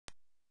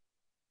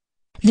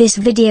This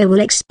video will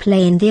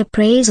explain the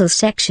appraisal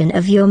section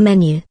of your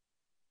menu.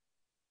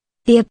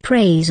 The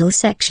appraisal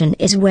section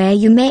is where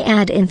you may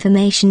add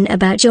information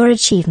about your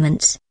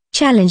achievements,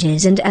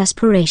 challenges and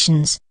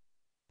aspirations.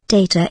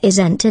 Data is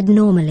entered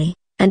normally,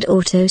 and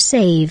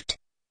auto-saved.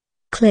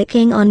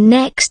 Clicking on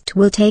Next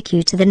will take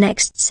you to the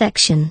next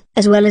section,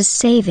 as well as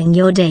saving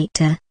your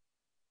data.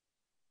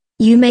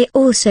 You may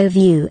also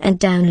view and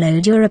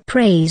download your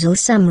appraisal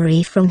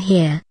summary from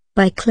here,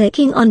 by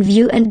clicking on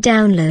View and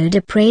Download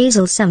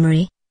Appraisal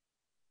Summary.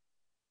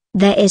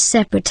 There is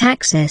separate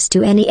access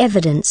to any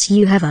evidence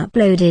you have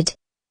uploaded.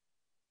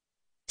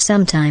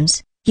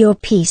 Sometimes, your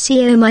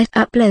PCO might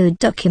upload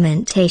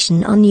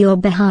documentation on your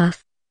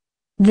behalf.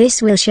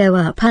 This will show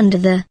up under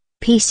the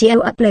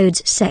PCO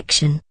Uploads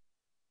section.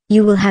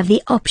 You will have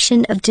the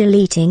option of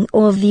deleting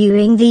or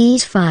viewing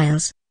these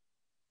files.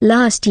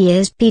 Last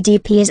year's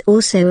PDP is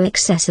also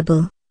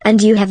accessible,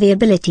 and you have the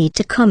ability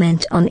to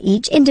comment on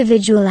each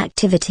individual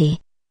activity.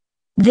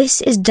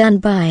 This is done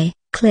by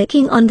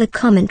clicking on the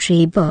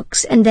commentary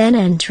box and then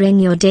entering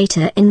your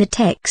data in the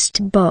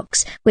text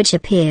box which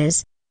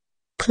appears.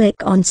 Click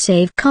on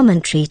Save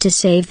Commentary to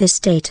save this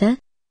data.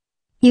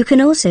 You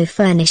can also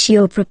furnish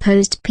your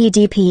proposed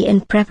PDP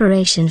in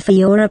preparation for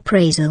your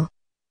appraisal.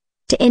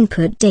 To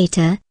input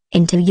data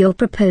into your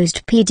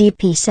proposed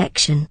PDP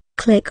section,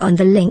 click on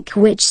the link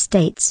which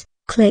states,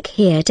 "Click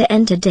here to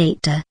enter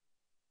data."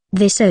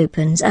 This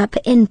opens up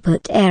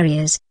input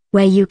areas,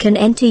 where you can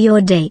enter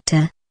your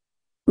data.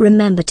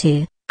 Remember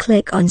to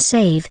click on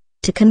Save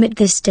to commit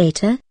this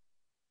data.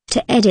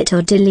 To edit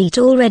or delete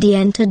already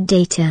entered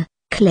data,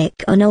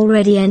 click on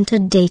Already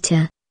Entered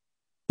Data.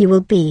 You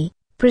will be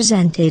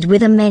presented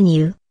with a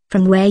menu,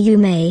 from where you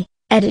may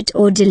edit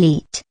or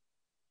delete.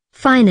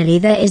 Finally,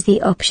 there is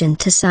the option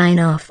to sign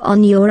off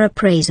on your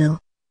appraisal.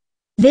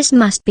 This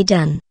must be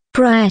done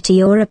prior to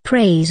your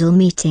appraisal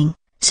meeting,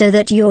 so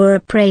that your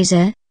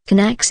appraiser can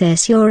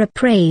access your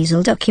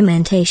appraisal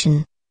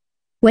documentation.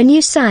 When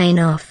you sign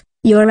off,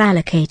 your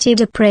allocated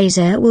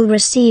appraiser will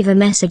receive a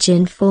message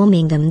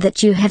informing them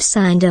that you have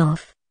signed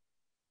off.